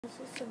This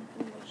is some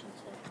information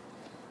today.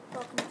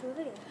 Welcome to a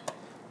video.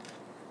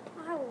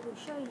 I will be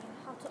showing you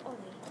how to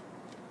Ollie.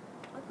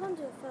 I can't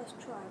do it first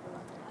try,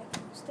 but I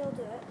can still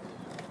do it.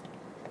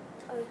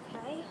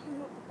 Okay, I'm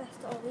not the best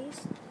at Ollies.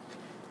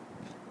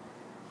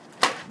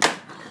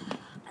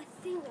 I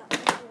think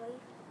that's Ollie.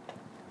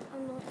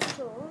 I'm not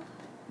sure.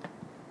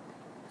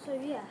 So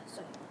yeah,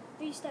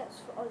 3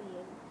 steps for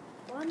Ollieing.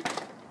 1,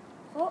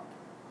 hop.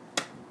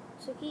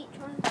 So keep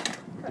trying to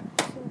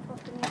practicing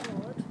popping your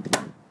board.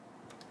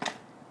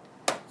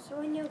 So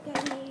when you're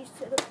getting used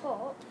to the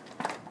pop,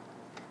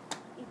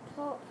 you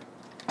pop,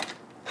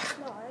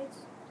 slides,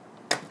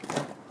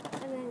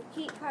 and then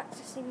keep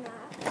practicing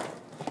that.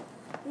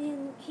 And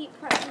then keep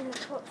practicing the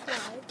pop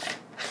slides.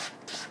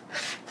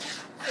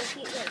 So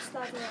keep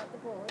sliding out the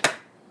board,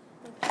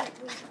 and keep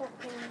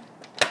re-popping,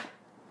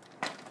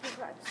 keep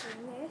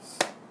practicing this.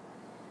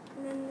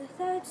 And then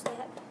the 3rd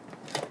step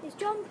is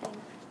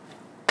jumping.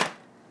 I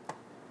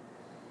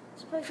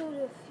suppose all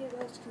of you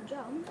guys can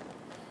jump.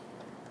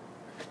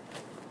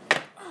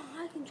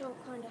 I can jump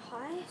kind of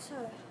high,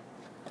 so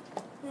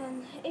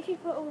then if you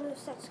put all the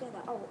steps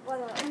together, by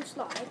the way, on the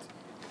slide,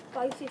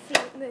 both your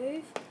feet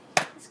move.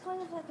 It's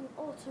kind of like an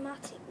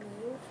automatic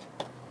move.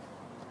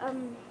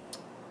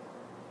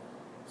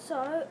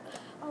 So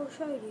I'll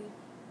show you.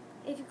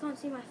 If you can't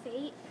see my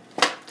feet,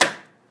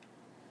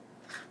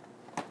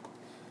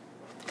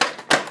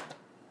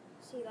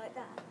 see like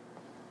that.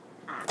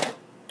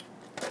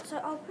 So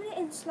I'll put it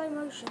in slow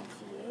motion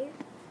for you,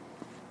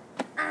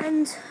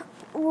 and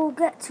we'll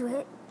get to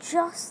it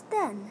just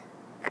then.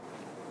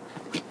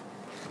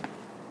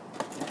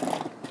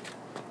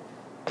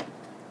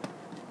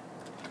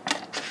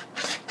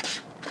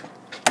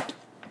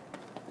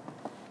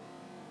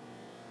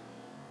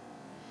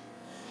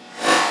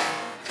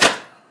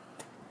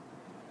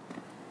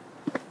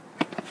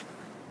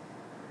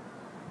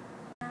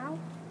 Now,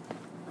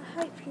 I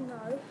hope you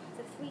know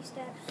the 3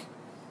 steps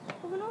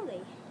of an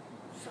Ollie.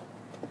 So,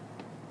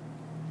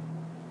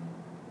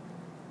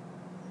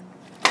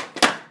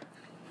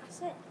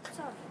 that's it.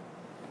 So,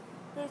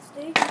 let's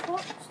do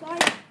hop, slide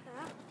like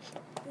that,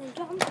 and then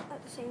jump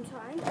at the same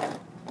time.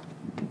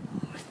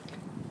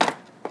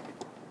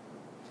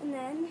 And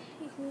then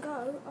you can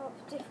go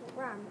up different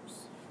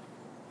ramps.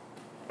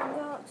 You can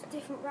go up to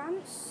different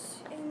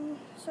ramps.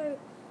 So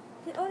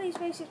the Ollie is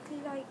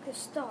basically like the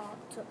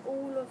start to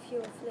all of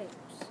your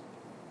flips.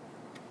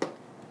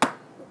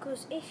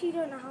 Because if you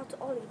don't know how to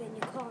Ollie, then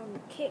you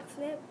can't kick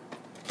flip.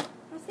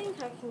 I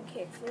think I can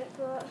kick flip,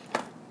 but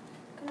I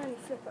can only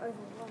flip it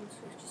over once,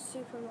 which is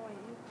super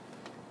annoying.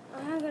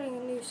 I am getting a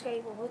new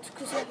skateboard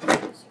because, as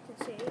you can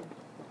see,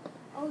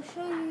 I'll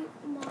show you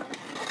my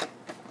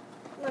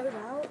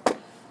loadout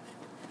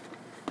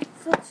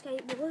for the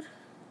skateboard.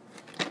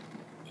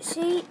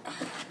 See,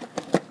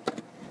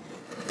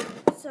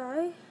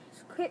 so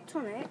it's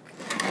Kryptonic.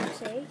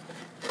 See,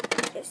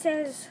 it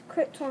says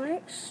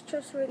Kryptonics,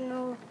 just written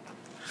all.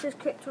 It says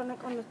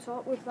Kryptonic on the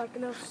top with like a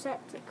little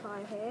septic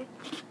guy here.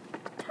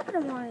 Tap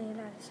them on you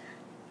guys.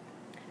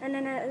 And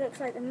then it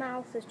looks like the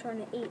mouth is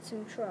trying to eat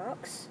some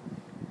trucks.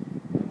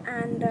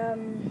 And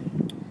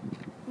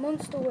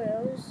monster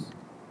wheels,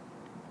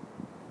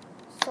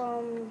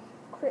 some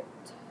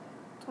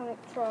Kryptonic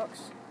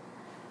trucks.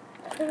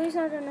 The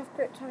reason I don't have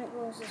Kryptonic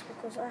wheels is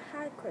because I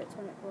had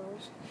Kryptonic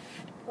wheels,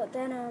 but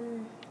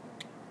then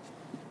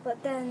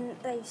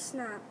they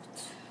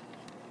snapped.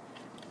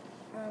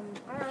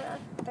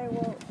 They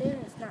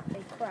didn't snap,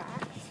 they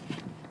cracked.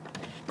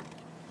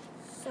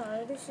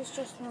 So this is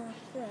just my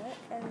foot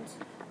and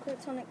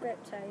Kryptonic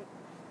grip tape.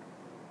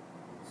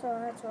 So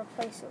I had to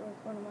replace it with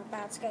one of my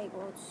bad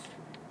skateboards.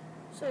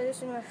 So this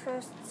is my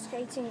first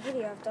skating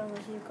video I've done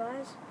with you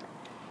guys.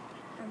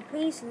 And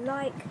please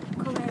like,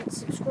 comment,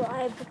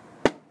 subscribe.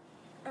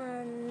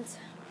 And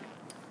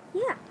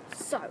yeah,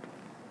 so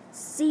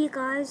see you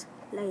guys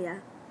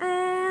later.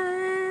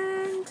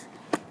 And